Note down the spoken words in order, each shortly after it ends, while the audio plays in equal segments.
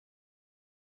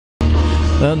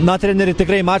Na, treneri,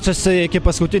 tikrai mačas iki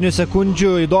paskutinių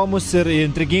sekundžių įdomus ir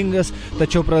intrigingas,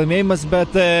 tačiau pralaimėjimas,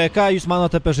 bet ką Jūs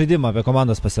manote apie žaidimą, apie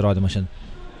komandos pasirodymą šiandien?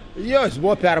 Jo, jis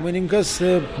buvo permainingas,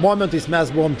 momentais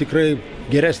mes buvom tikrai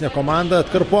geresnė komanda,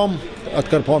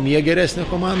 atkarpom jie geresnė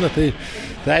komanda, tai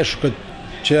aišku, kad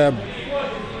čia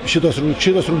šitos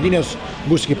rungtynės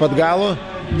bus iki pat galo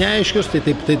neaiškios, tai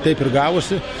taip ir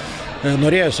gavosi.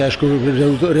 Norėjosi, aišku,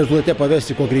 rezultate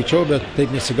pavesti kuo greičiau, bet taip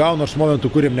nesigavo, nors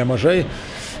momentų kūrėm nemažai.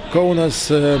 Kaunas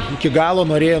iki galo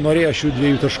norėjo šių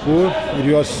 2 taškų ir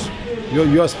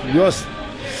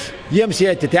jiems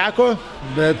jie atiteko,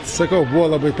 bet, sakau, buvo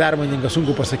labai permaininga,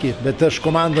 sunku pasakyti. Bet aš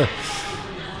komandų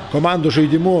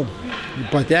žaidimu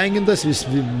patenkintas,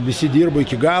 visi dirbo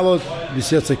iki galo,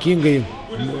 visi atsakingai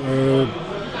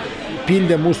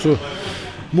pildė mūsų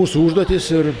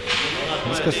užduotis ir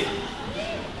viskas.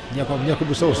 Nieko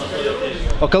baisaus.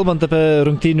 O kalbant apie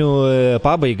rungtynių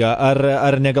pabaigą,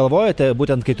 ar negalvojate,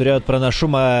 būtent kai turėjot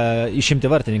pranašumą,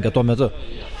 išimti vartininką tuo metu?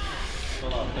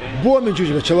 Buvo minčių,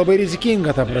 bet čia labai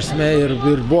rizikinga, ta prasme, ir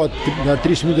buvo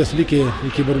 3 minutės iki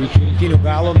rungtynių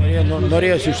galo,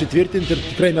 norėjosi užsitvirtinti ir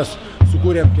tikrai mes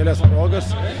sukūrėm kelias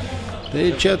progas. Tai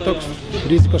čia toks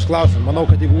rizikos klausimas. Manau,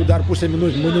 kad jeigu dar pusę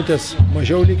minutės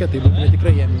mažiau likę, tai būtume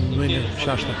tikrai jie nuėmė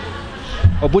 6.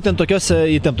 O būtent tokiose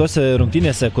įtemptose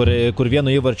rungtynėse, kur vieno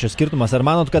įvarčio skirtumas, ar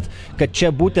manot, kad čia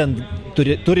būtent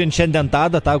turint šiandien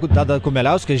Tadą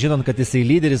Kumeliauską, žinant, kad jisai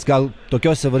lyderis, gal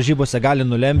tokiose varžybose gali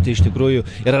nulemti iš tikrųjų,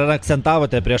 ir ar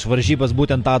akcentavote prieš varžybas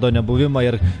būtent Tado nebuvimą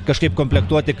ir kažkaip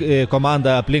komplektuoti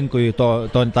komandą aplinkui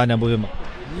tą nebuvimą?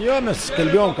 Jo, mes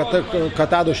kalbėjom, kad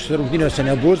Tado šiose rungtynėse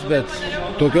nebus, bet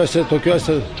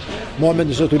tokiuose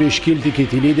momentuose turi iškilti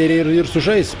kiti lyderiai ir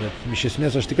sužais. Bet iš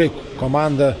esmės aš tikrai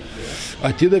komandą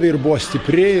atidavė ir buvo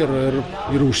stipri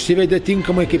ir užsivedė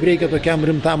tinkamai, kaip reikia tokiam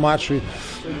rimtam mačui.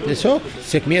 Tiesiog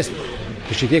sėkmės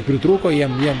šiek tiek pritrūko,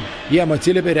 jiem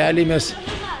atsiliepė, realiai mes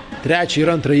 3.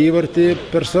 ir 2. įvartį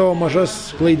per savo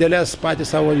mažas klaideles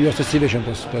patys savo juos atsivežėm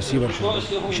tos įvarčius.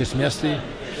 Iš esmės tai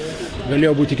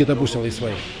galėjo būti kita pusė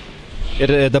laisvai. Ir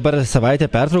dabar savaitė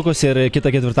pertraukos ir kitą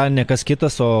ketvirtadienį kas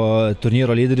kitas, o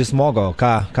turnyro lyderis Mogo.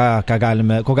 Ko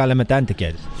galime ten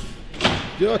tikėtis?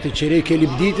 Jo, tai čia reikia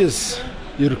lipdytis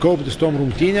ir kauptis tom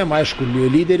rungtynėm. Aišku,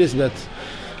 lyderis, bet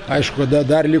aišku,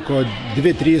 dar liko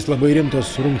 2-3 labai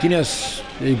rimtos rungtynės.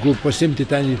 Jeigu pasimti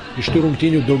ten iš tų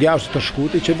rungtynių daugiausiai taškų,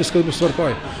 tai čia viskas bus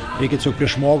tvarkoj. Reikia tiesiog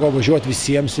prieš Mogo važiuoti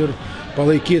visiems ir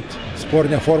palaikyti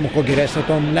sportinę formą, ko geresnę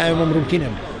tom lemiamom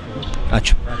rungtynėm.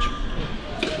 Ačiū.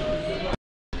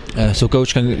 So,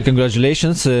 Coach,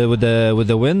 congratulations with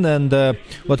the win. And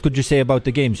what could you say about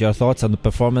the games? Your thoughts on the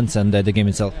performance and the game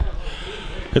itself?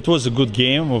 It was a good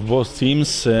game of both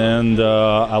teams, and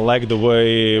I like the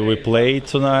way we played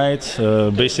tonight.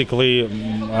 Basically,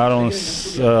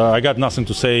 I got nothing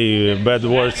to say bad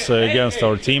words against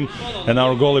our team, and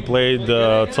our goalie played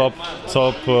top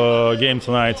game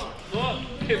tonight.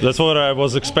 That's what I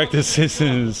was expecting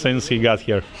since he got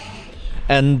here.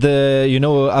 And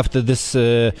after this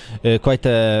quite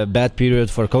a bad period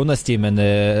for Kaunas team and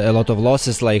a lot of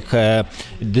losses,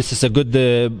 this is a good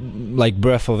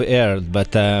breath of air.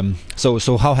 But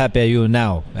so how happy are you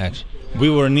now, actually? We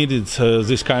were needed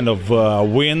this kind of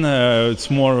win. It's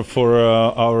more for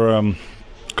our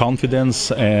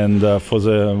confidence and for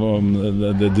the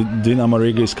Dinamo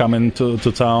Riga is coming to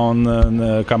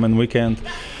town coming weekend.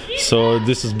 So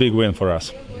this is a big win for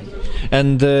us.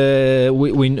 And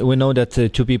we know that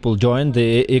 2 people joined,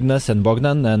 Ignas and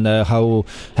Bogdan, and how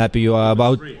happy you are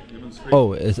about...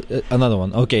 Oh, another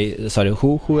one. Okay, sorry.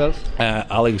 Who else?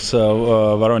 Alex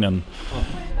Varonian.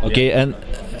 Okay, yeah.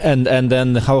 And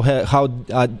then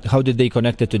how did they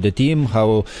connect it to the team?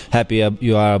 How happy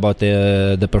you are about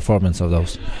the performance of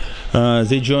those?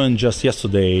 They joined just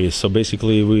yesterday, so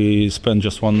basically we spent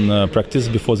just one practice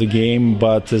before the game,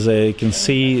 but as I can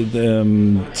see, the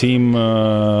team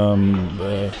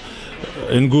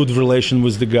in good relation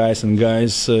with the guys, and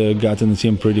guys got in the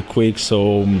team pretty quick,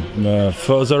 so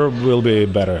further will be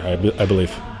better, I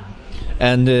believe.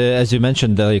 And as you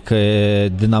mentioned,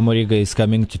 Dinamo Riga is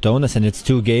coming to Kaunas, and it's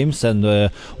 2 games. And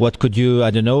what could you,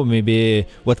 maybe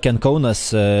what can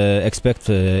Kaunas expect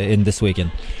in this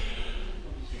weekend?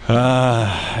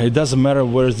 It doesn't matter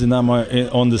where's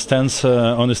Dinamo on the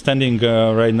standing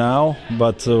right now,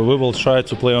 but we will try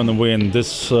to play on the win.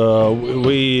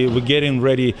 We're getting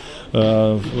ready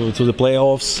to the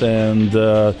playoffs, and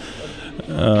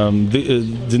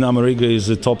Dinamo Riga is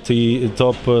a top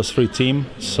 3 team,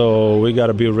 so we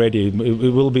gotta be ready.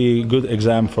 It will be a good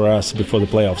exam for us before the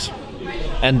playoffs.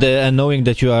 And knowing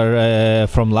that you are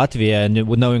from Latvia and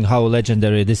knowing how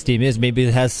legendary this team is, maybe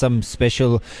it has some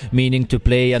special meaning to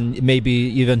play and maybe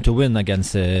even to win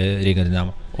against Riga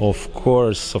Dynamo. Of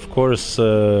course,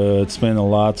 it's meant a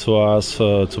lot to us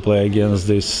to play against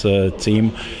this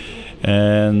team.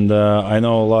 And I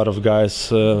know a lot of guys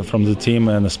from the team,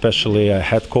 and especially a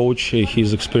head coach.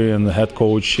 He's experienced head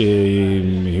coach.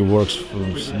 He works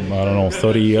for,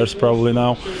 30 years probably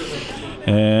now.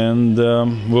 And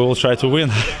we will try to win.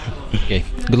 Okay,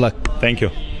 good luck. Thank you.